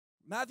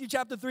Matthew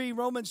chapter 3,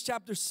 Romans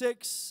chapter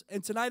 6,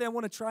 and tonight I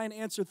want to try and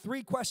answer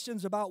three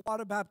questions about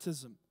water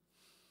baptism.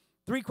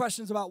 Three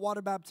questions about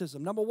water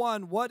baptism. Number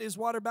one, what is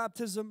water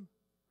baptism?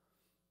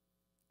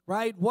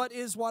 Right? What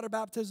is water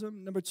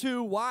baptism? Number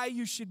two, why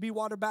you should be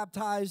water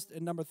baptized.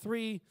 And number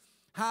three,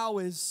 how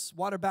is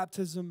water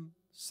baptism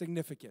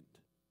significant?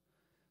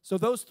 So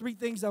those three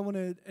things I want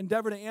to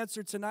endeavor to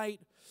answer tonight.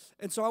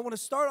 And so I want to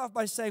start off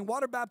by saying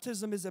water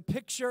baptism is a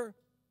picture,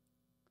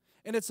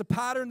 and it's a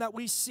pattern that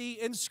we see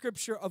in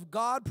Scripture of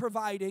God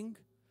providing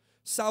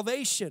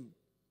salvation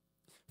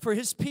for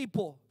His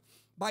people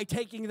by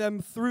taking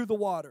them through the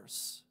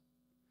waters.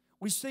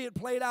 We see it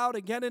played out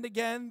again and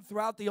again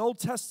throughout the Old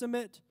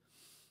Testament,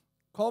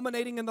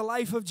 culminating in the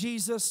life of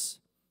Jesus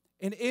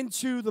and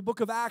into the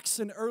book of Acts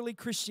and early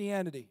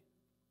Christianity.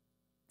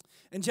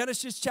 In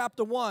Genesis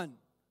chapter 1,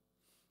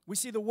 we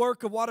see the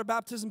work of water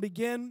baptism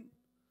begin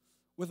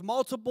with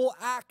multiple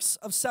acts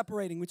of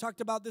separating. We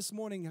talked about this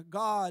morning,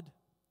 God,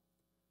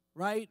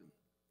 right,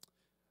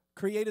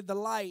 created the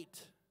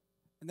light,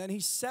 and then He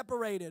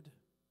separated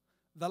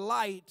the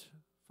light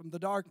from the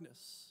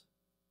darkness.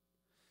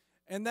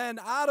 And then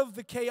out of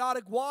the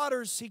chaotic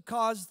waters, He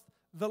caused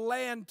the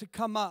land to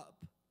come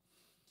up.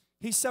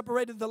 He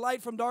separated the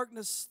light from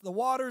darkness, the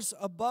waters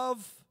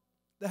above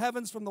the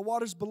heavens from the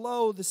waters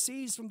below, the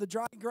seas from the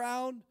dry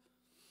ground,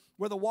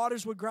 where the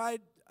waters would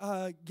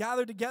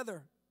gather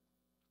together.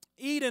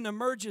 Eden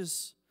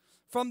emerges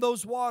from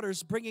those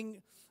waters,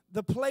 bringing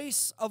the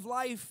place of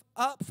life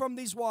up from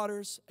these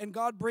waters, and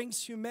God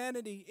brings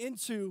humanity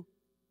into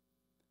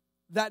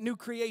that new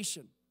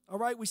creation. All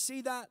right, we see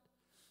that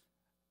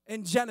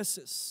in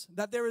Genesis,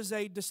 that there is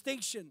a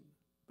distinction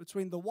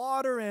between the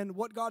water and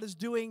what God is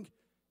doing,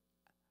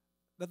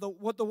 that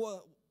what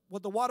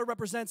the water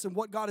represents and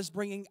what God is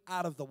bringing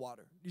out of the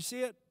water. Do you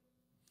see it?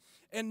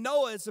 And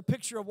Noah is a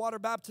picture of water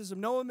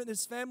baptism. Noah and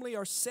his family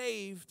are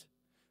saved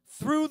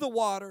through the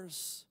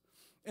waters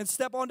and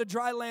step onto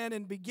dry land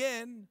and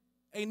begin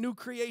a new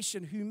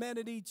creation,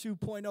 humanity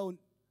 2.0.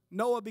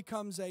 Noah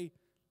becomes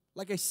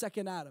like a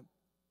second Adam.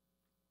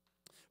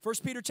 1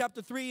 Peter chapter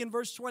 3 and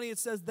verse 20, it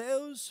says,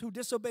 those who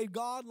disobeyed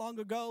God long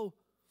ago,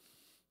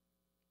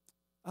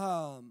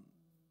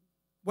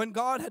 when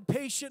God had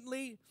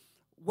patiently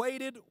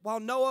waited while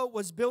Noah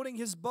was building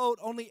his boat,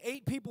 only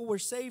 8 people were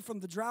saved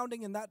from the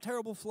drowning in that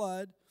terrible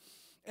flood.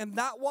 And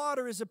that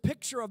water is a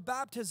picture of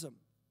baptism.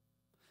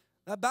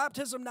 That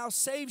baptism now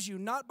saves you,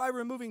 not by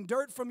removing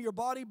dirt from your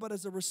body, but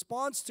as a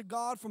response to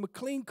God from a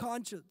clean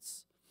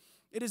conscience.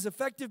 It is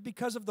effective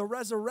because of the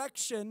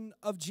resurrection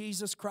of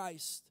Jesus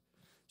Christ.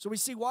 So we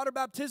see water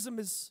baptism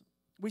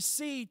we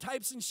see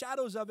types and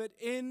shadows of it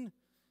in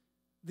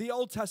the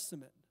Old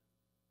Testament.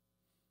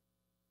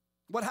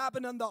 What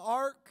happened on the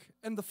ark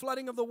and the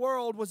flooding of the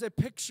world was a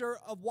picture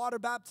of water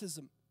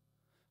baptism.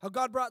 How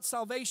God brought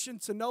salvation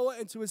to Noah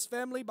and to his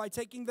family by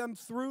taking them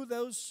through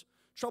those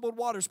troubled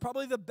waters.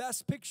 Probably the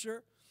best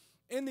picture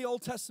in the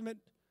Old Testament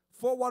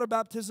for water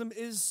baptism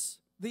is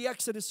the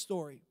Exodus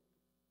story.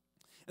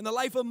 In the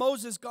life of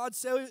Moses, God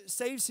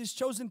saves His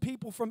chosen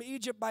people from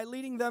Egypt by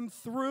leading them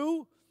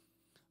through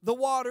the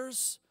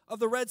waters of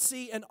the Red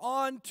Sea and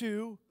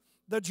onto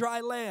the dry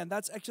land.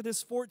 That's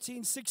Exodus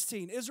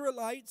 14:16.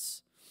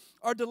 Israelites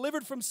are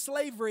delivered from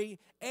slavery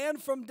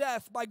and from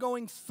death by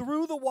going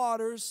through the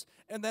waters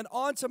and then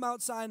onto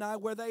Mount Sinai,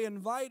 where they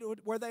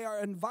are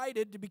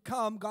invited to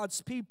become God's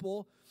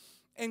people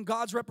and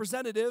God's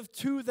representative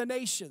to the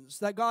nations.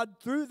 That God,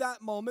 through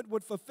that moment,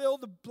 would fulfill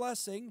the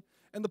blessing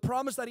and the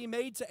promise that He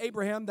made to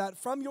Abraham, that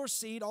from your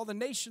seed all the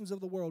nations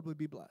of the world would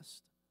be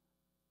blessed.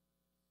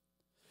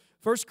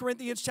 1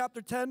 Corinthians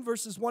chapter 10,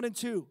 verses 1 and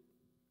 2.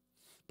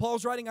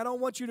 Paul's writing, I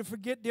don't want you to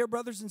forget, dear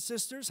brothers and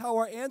sisters, how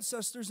our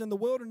ancestors in the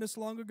wilderness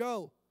long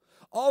ago,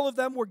 all of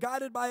them were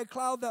guided by a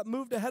cloud that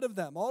moved ahead of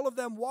them. All of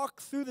them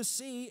walked through the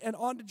sea and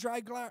onto dry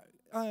ground.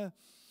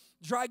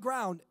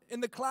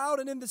 In the cloud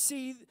and in the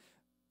sea,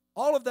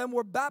 all of them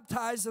were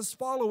baptized as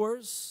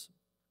followers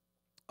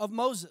of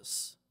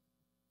Moses.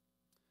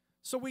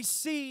 So we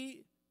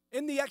see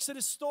in the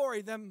Exodus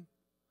story them,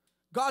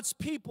 God's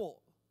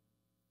people,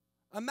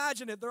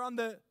 imagine it, they're on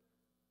the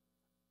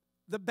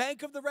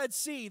bank of the Red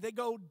Sea. They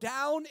go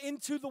down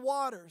into the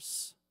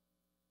waters.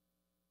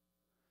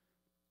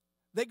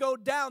 They go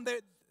down.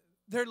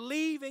 They're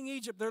leaving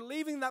Egypt. They're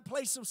leaving that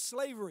place of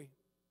slavery.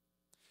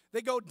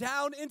 They go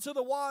down into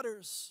the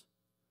waters.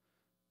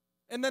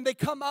 And then they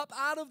come up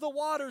out of the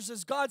waters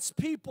as God's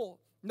people,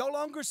 no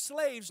longer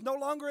slaves, no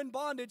longer in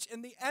bondage.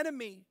 And the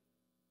enemy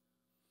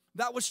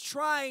that was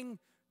trying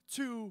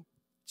to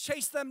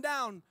chase them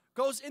down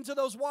goes into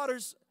those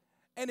waters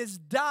and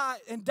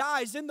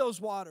dies in those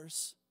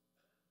waters.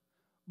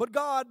 But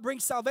God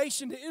brings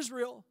salvation to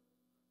Israel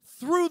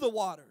through the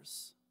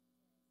waters.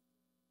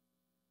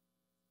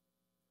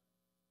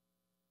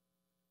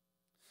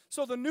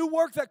 So the new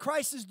work that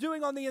Christ is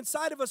doing on the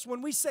inside of us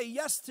when we say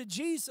yes to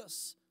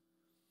Jesus,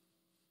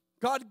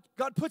 God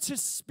puts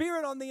His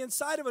Spirit on the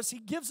inside of us. He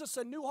gives us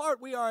a new heart.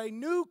 We are a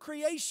new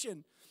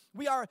creation.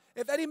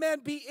 If any man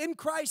be in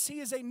Christ, he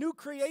is a new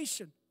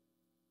creation.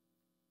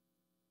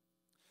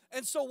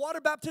 And so water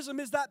baptism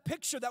is that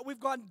picture that we've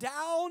gone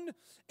down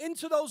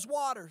into those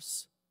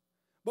waters,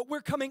 but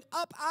we're coming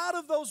up out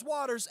of those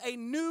waters, a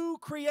new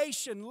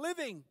creation,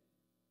 living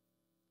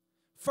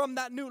from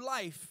that new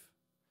life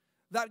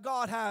that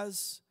God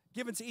has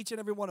given to each and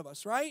every one of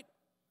us, right?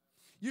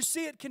 You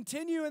see it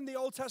continue in the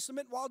Old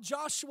Testament while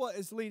Joshua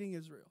is leading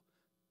Israel.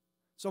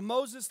 So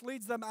Moses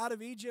leads them out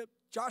of Egypt.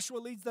 Joshua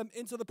leads them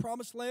into the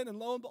promised land. And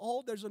lo and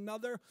behold, there's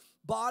another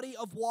body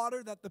of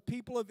water that the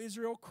people of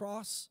Israel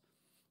cross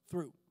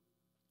through.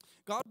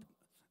 God,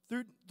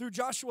 through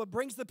Joshua,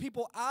 brings the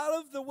people out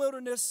of the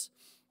wilderness,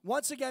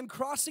 once again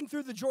crossing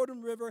through the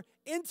Jordan River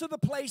into the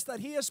place that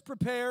he has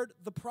prepared,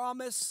 the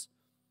promised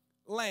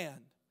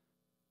land.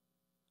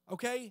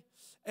 Okay?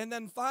 And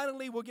then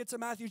finally, we'll get to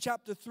Matthew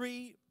chapter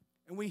 3,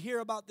 and we hear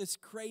about this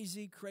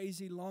crazy,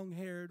 crazy,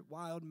 long-haired,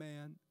 wild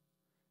man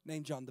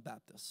named John the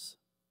Baptist.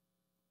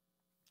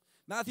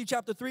 Matthew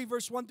chapter 3,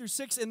 verse 1 through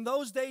 6. In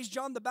those days,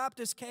 John the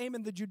Baptist came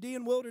in the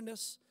Judean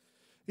wilderness.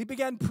 He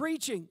began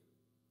preaching,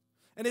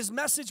 and his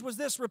message was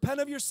this: repent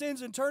of your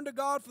sins and turn to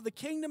God, for the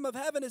kingdom of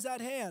heaven is at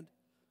hand.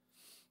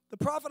 The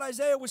prophet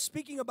Isaiah was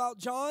speaking about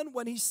John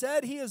when he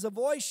said, he is a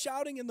voice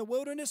shouting in the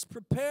wilderness,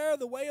 prepare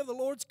the way of the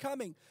Lord's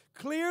coming,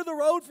 clear the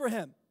road for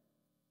him.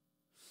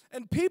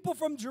 And people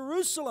from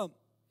Jerusalem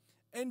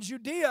and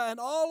Judea and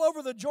all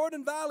over the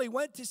Jordan Valley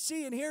went to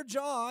see and hear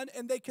John,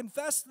 and they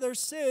confessed their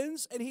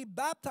sins, and he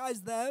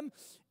baptized them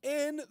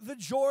in the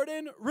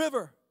Jordan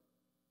River.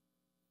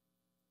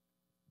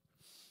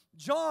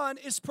 John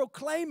is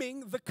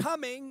proclaiming the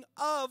coming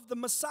of the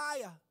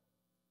Messiah.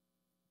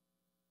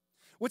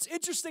 What's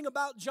interesting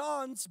about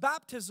John's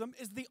baptism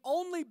is the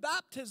only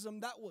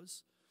baptism that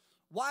was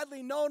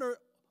widely known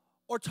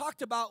or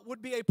talked about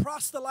would be a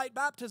proselyte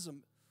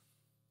baptism.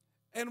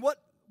 And what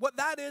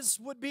that is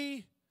would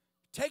be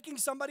taking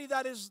somebody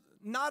that is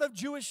not of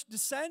Jewish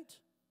descent,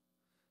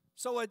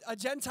 so a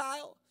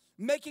Gentile,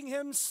 making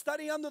him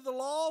study under the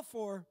law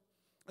for,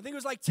 I think it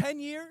was like 10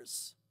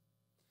 years.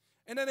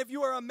 And then if you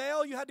were a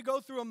male, you had to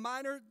go through a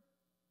minor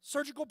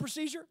surgical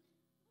procedure.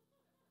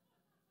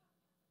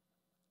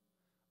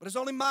 But it's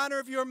only minor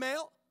if you're a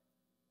male.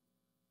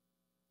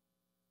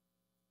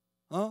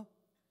 Huh?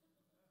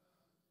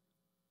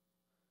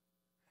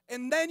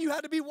 And then you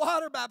had to be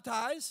water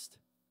baptized.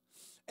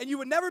 And you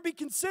would never be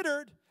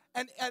considered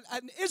an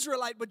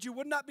Israelite, but you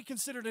would not be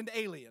considered an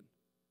alien.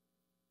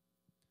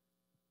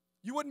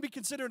 You wouldn't be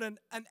considered an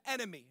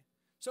enemy.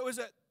 So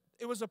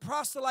it was a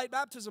proselyte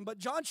baptism. But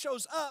John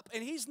shows up,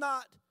 and he's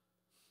not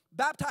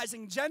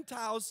baptizing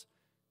Gentiles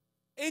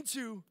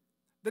into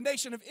the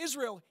nation of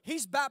Israel.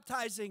 He's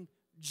baptizing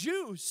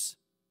Jews.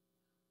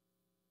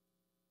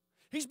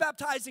 He's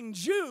baptizing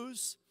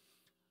Jews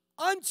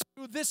unto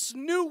this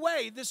new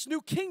way, this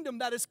new kingdom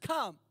that has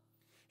come.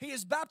 He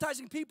is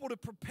baptizing people to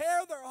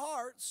prepare their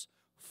hearts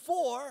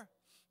for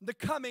the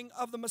coming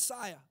of the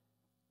Messiah.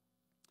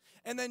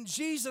 And then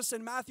Jesus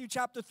in Matthew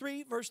chapter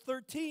 3, verse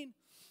 13,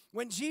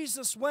 when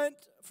Jesus went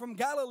from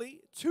Galilee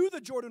to the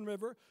Jordan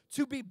River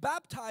to be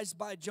baptized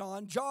by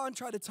John, John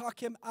tried to talk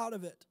him out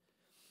of it,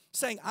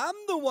 saying, I'm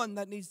the one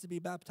that needs to be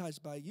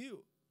baptized by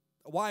you.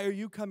 Why are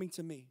you coming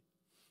to me?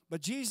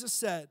 But Jesus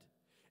said,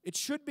 it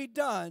should be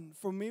done,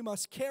 for we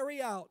must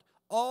carry out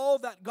all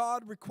that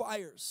God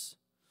requires.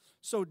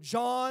 So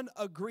John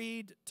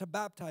agreed to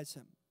baptize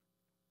him.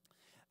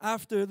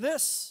 After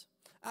his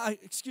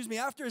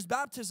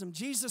baptism,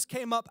 Jesus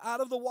came up out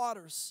of the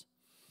waters.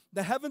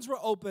 The heavens were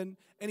open,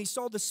 and he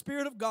saw the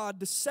Spirit of God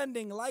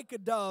descending like a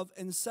dove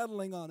and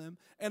settling on him.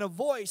 And a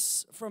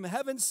voice from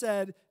heaven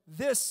said,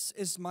 this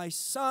is my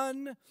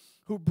Son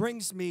who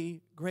brings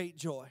me great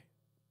joy.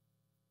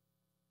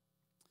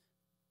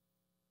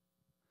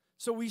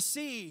 So we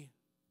see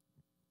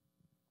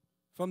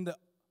from the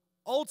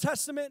Old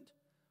Testament,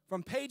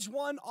 from page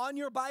 1 on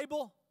your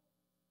Bible,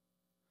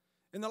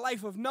 in the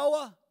life of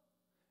Noah,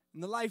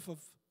 in the life of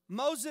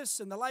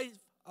Moses, in the life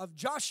of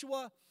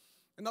Joshua,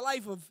 in the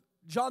life of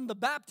John the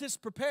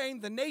Baptist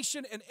preparing the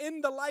nation, and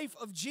in the life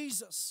of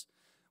Jesus,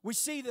 we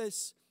see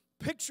this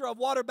picture of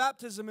water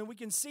baptism, and we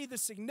can see the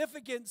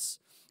significance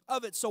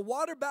of it. So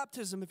water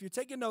baptism, if you're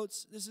taking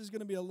notes, this is going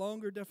to be a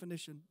longer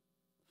definition.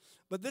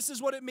 But this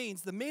is what it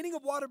means. The meaning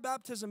of water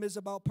baptism is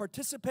about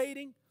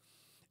participating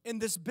in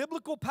this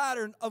biblical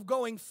pattern of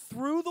going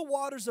through the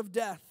waters of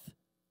death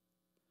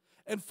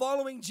and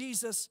following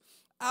Jesus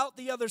out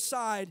the other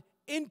side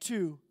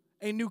into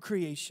a new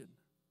creation.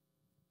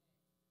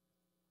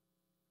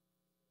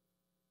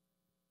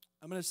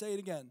 I'm going to say it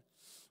again.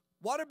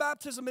 Water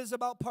baptism is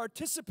about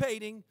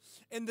participating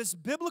in this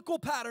biblical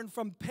pattern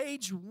from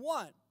page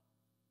 1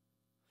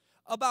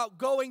 about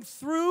going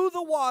through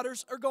the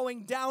waters or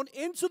going down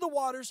into the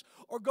waters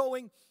or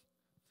going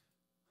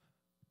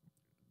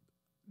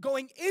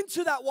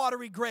into that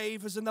watery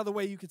grave is another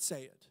way you could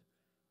say it.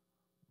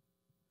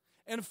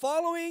 And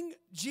following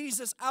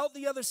Jesus out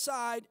the other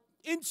side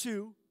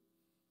into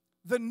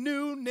the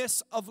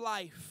newness of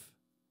life,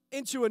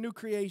 into a new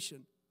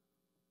creation.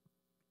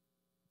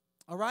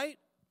 All right?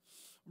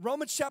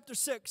 Romans chapter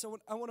 6.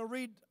 I want to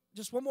read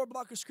just one more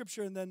block of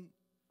scripture, and then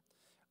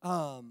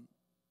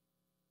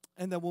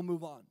and then we'll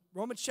move on.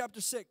 Romans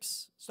chapter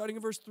 6, starting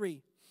in verse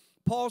 3.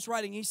 Paul's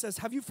writing, he says,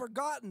 have you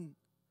forgotten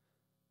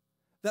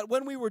that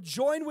when we were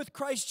joined with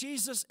Christ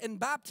Jesus in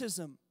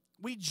baptism,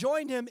 we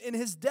joined him in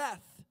his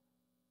death?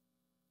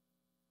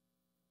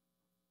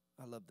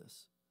 I love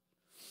this.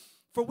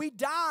 For we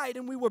died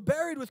and we were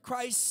buried with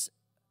Christ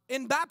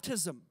in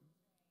baptism.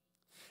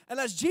 And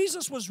as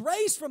Jesus was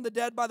raised from the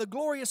dead by the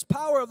glorious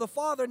power of the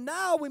Father,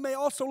 now we may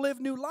also live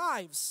new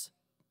lives.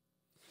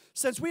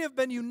 Since we have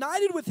been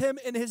united with him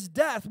in his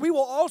death, we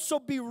will also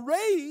be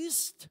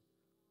raised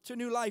to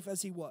new life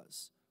as he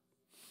was.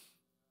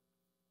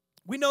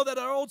 We know that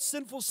our old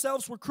sinful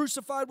selves were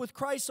crucified with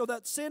Christ so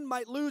that sin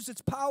might lose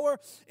its power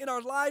in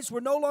our lives.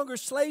 We're no longer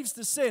slaves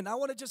to sin. I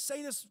want to just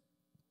say this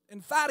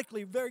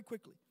emphatically, very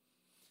quickly.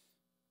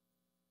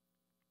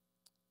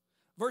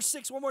 Verse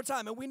 6, one more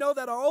time. And we know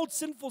that our old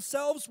sinful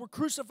selves were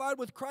crucified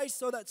with Christ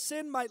so that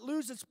sin might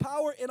lose its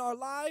power in our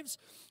lives.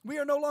 We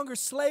are no longer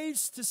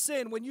slaves to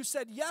sin. When you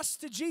said yes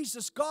to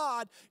Jesus,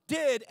 God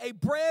did a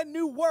brand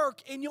new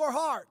work in your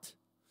heart.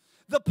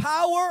 The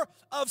power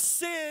of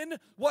sin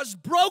was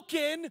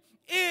broken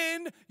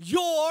in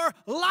your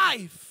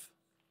life.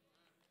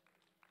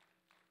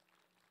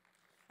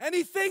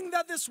 Anything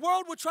that this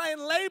world would try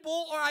and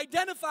label or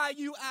identify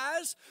you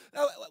as,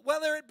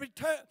 whether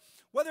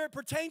it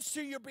pertains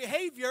to your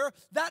behavior,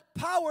 that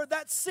power,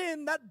 that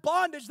sin, that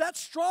bondage, that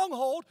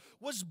stronghold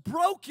was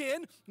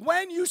broken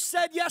when you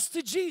said yes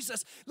to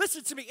Jesus.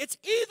 Listen to me. It's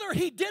either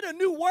he did a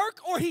new work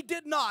or he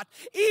did not.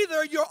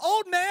 Either your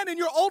old man and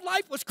your old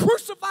life was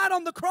crucified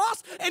on the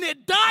cross and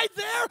it died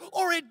there,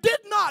 or it did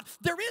not.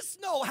 There is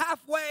no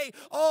halfway,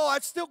 oh,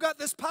 I've still got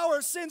this power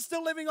of sin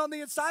still living on the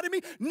inside of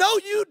me. No,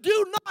 you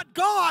do not.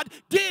 God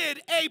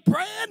did a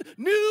brand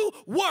new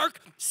work.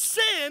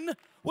 Sin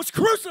was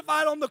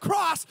crucified on the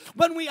cross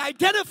when we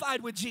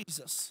identified with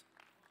Jesus.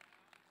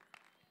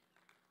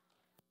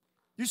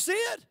 You see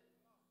it?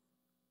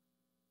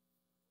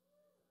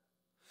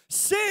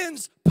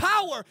 Sin's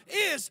power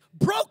is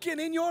broken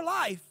in your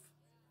life.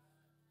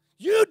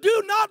 You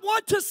do not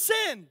want to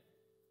sin.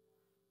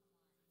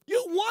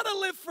 You want to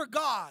live for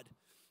God.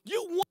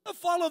 You want to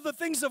follow the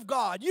things of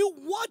God. You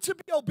want to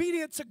be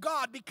obedient to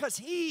God because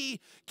he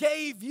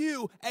gave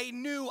you a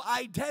new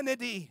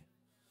identity.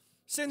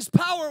 Sin's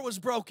power was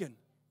broken.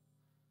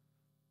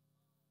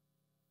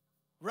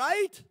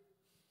 Right?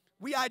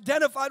 We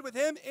identified with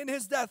him in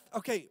his death.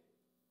 Okay,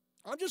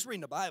 I'm just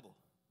reading the Bible.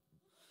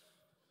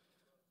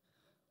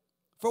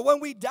 For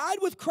when we died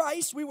with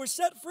Christ, we were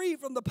set free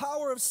from the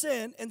power of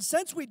sin. And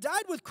since we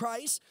died with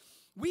Christ,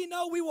 we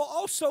know we will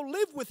also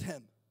live with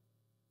him.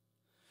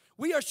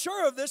 We are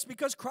sure of this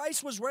because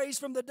Christ was raised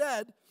from the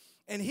dead,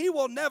 and he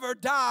will never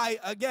die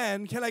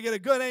again. Can I get a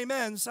good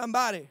amen,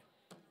 somebody?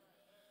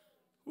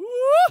 Woo!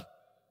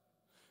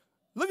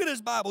 Look at this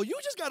Bible. You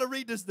just got to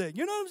read this thing.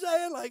 You know what I'm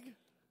saying? Like,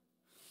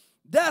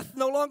 death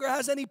no longer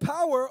has any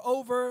power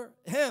over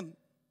him.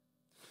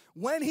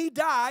 When he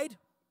died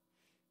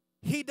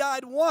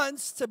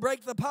once to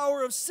break the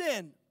power of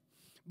sin.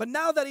 But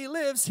now that he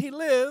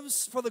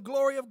lives for the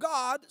glory of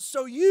God.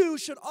 So you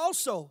should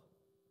also,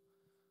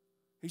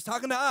 he's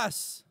talking to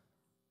us,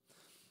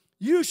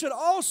 you should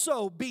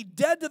also be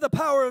dead to the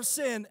power of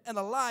sin and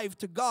alive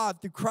to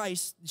God through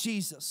Christ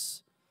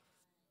Jesus.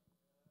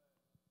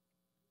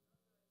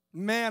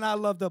 Man, I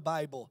love the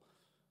Bible.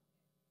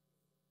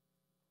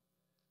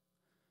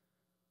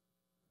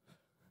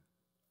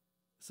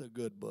 It's a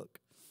good book.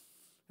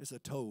 It's a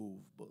Tov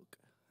book.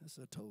 It's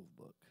a Tov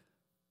book.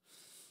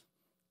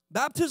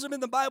 Baptism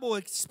in the Bible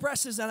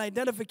expresses an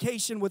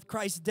identification with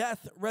Christ's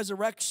death,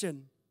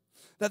 resurrection.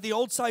 That the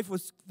old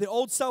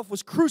self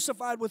was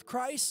crucified with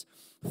Christ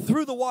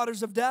through the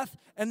waters of death,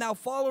 and now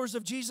followers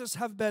of Jesus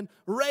have been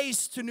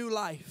raised to new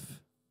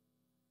life.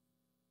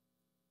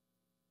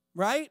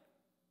 Right?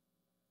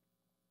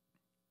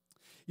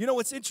 You know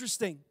what's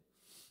interesting?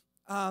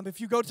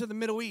 If you go to the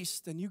Middle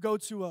East and you go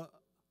to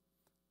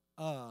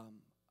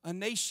a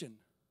nation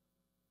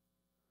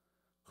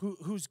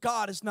whose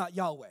God is not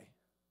Yahweh,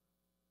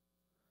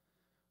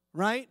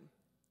 right?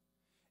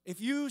 If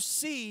you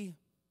see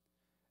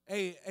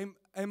a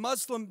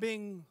Muslim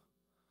being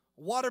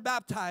water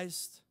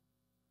baptized,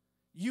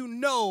 you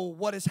know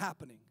what is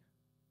happening.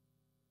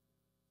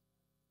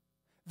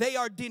 They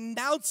are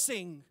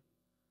denouncing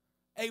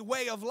a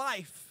way of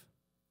life.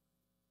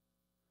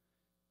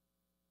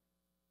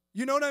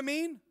 You know what I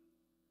mean?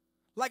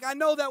 Like, I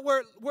know that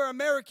we're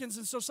Americans,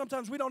 and so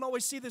sometimes we don't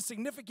always see the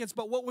significance,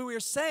 but what we were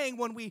saying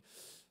when we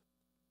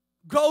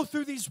go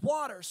through these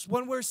waters,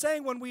 when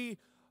we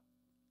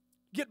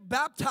get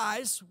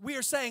baptized, we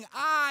are saying,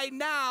 I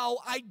now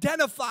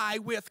identify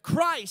with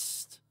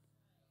Christ.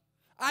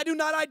 I do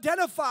not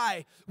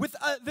identify with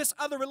this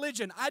other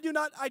religion. I do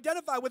not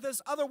identify with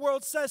this other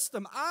world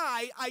system.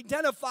 I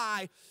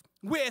identify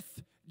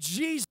with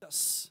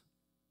Jesus.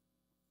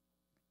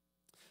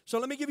 So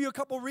let me give you a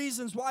couple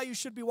reasons why you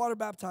should be water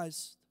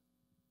baptized.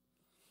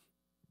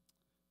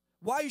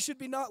 Why you should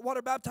be not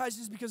water baptized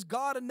is because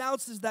God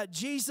announces that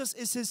Jesus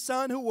is his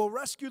son who will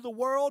rescue the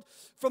world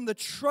from the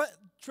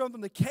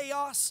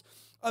chaos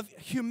of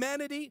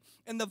humanity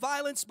and the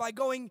violence by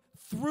going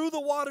through the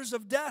waters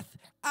of death,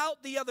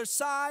 out the other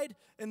side.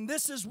 And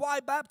this is why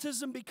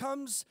baptism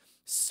becomes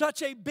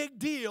such a big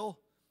deal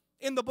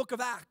in the book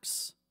of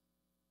Acts.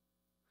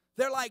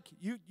 They're like,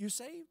 you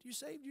saved? You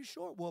saved? You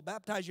sure? We'll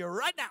baptize you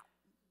right now.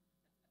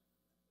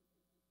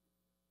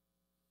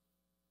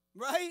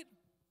 Right?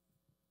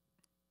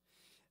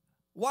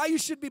 Why you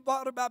should be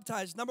water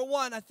baptized. Number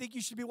one, I think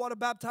you should be water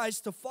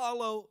baptized to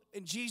follow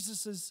in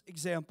Jesus'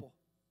 example.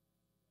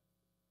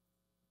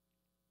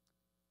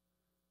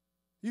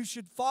 You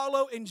should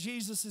follow in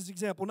Jesus'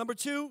 example. Number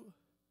two,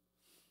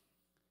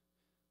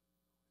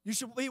 you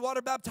should be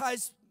water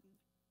baptized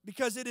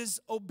because it is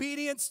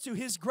obedience to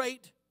His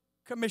great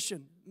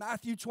commission.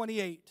 Matthew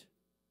 28.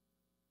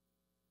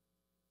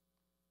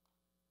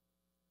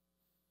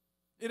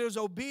 It is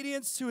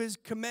obedience to His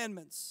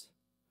commandments.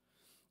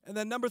 And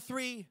then number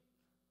three,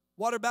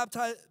 water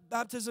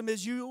baptism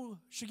is you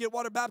should get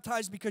water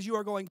baptized because you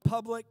are going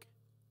public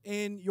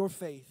in your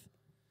faith.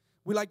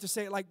 We like to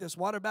say it like this.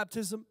 Water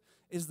baptism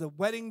is the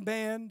wedding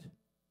band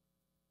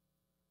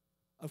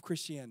of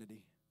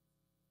Christianity.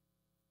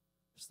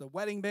 It's the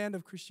wedding band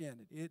of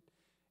Christianity.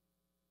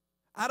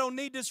 I don't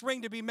need this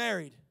ring to be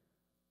married.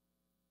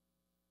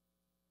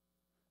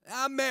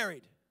 I'm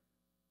married.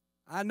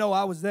 I know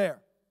I was there.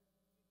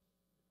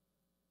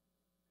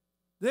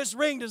 This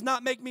ring does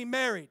not make me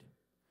married.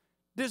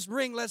 This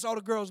ring lets all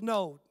the girls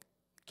know,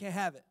 can't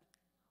have it.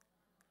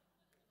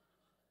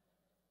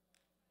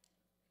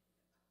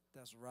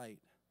 That's right.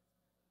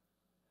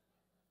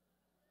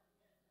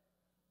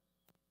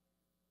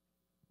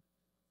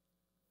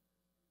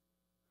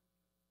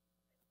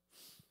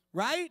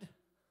 Right?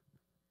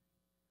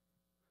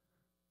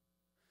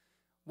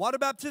 Water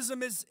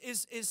baptism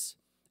is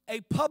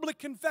a public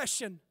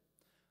confession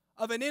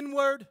of an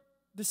inward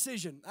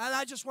decision. And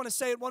I just want to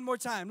say it one more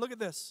time. Look at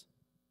this.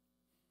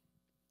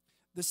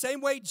 The same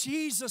way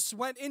Jesus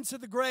went into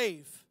the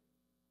grave,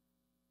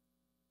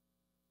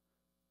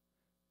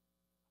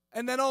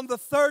 and then on the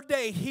third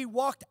day, He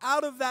walked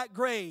out of that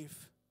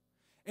grave,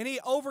 and He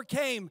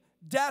overcame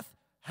death,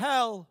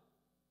 hell,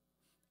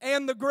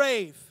 and the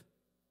grave.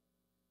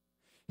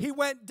 He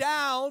went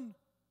down,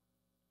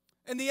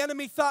 and the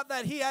enemy thought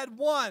that he had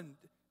won.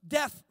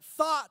 Death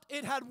thought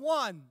it had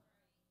won.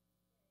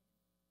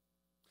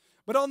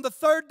 But on the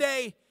third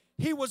day,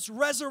 He was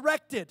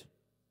resurrected.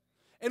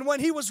 And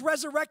when He was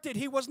resurrected,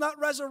 He was not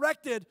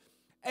resurrected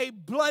a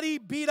bloody,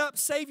 beat-up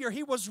Savior.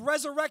 He was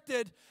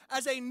resurrected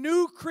as a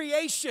new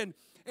creation,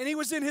 and He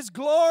was in His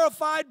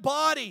glorified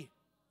body.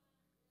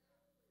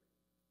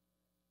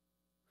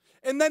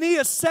 And then He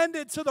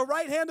ascended to the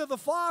right hand of the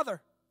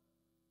Father.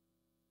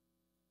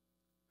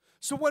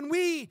 So when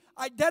we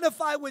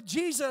identify with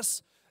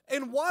Jesus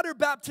in water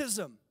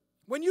baptism,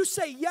 when you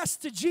say yes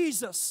to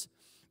Jesus,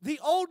 the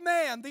old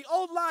man, the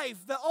old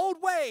life, the old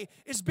way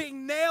is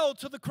being nailed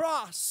to the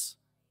cross.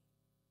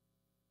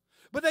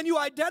 But then you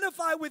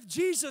identify with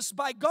Jesus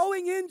by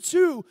going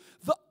into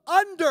the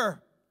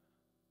under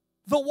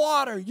the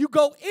water. You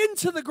go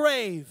into the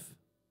grave.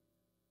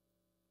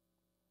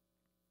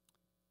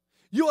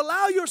 You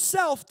allow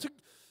yourself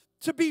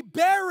to be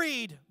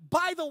buried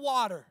by the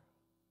water.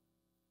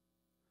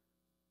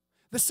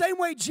 The same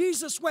way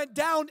Jesus went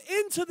down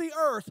into the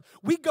earth,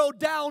 we go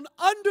down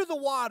under the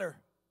water.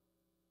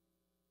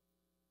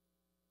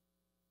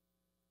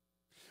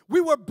 We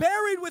were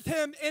buried with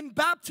Him in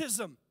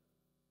baptism.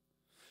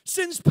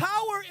 Since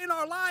power in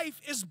our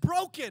life is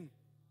broken,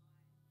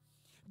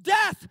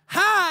 death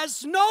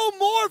has no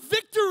more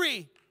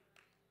victory.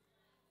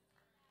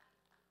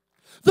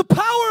 The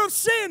power of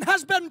sin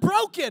has been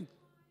broken.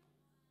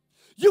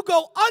 You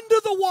go under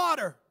the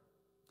water.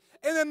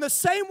 And in the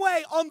same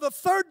way, on the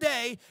third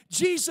day,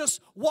 Jesus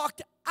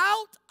walked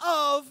out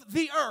of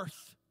the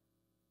earth.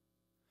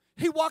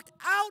 He walked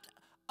out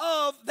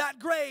of that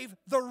grave,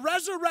 the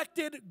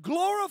resurrected,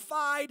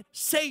 glorified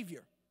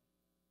Savior.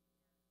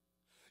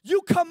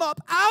 You come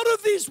up out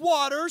of these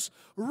waters,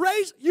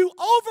 you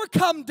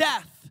overcome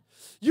death.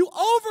 You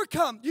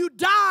overcome, you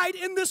died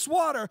in this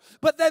water.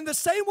 But then the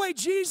same way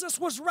Jesus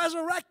was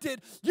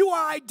resurrected, you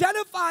are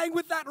identifying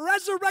with that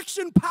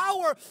resurrection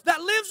power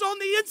that lives on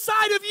the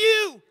inside of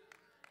you.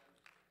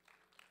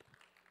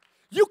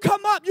 You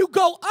come up, you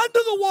go under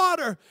the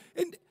water,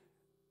 and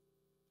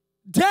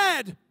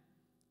dead.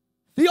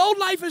 The old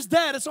life is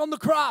dead, it's on the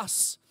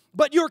cross.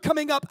 But you're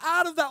coming up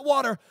out of that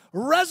water,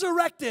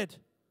 resurrected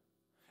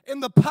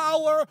in the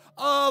power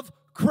of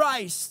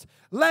Christ,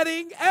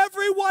 letting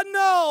everyone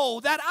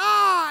know that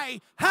I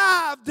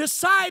have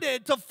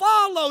decided to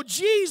follow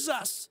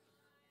Jesus.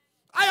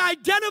 I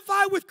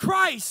identify with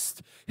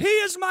Christ. He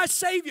is my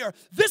Savior.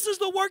 This is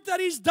the work that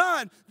He's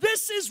done.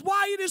 This is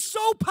why it is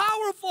so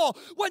powerful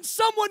when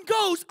someone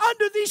goes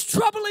under these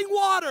troubling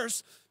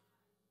waters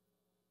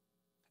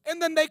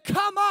and then they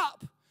come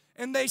up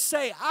and they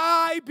say,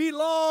 I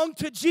belong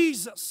to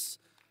Jesus.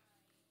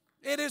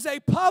 It is a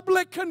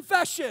public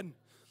confession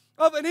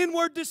of an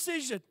inward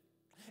decision.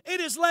 It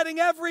is letting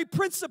every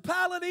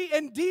principality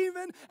and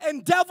demon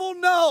and devil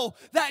know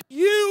that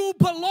you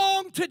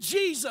belong to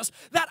Jesus,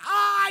 that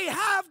I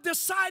have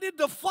decided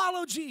to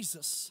follow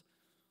Jesus.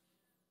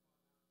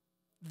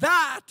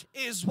 That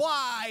is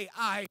why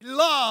I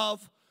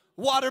love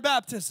water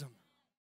baptism.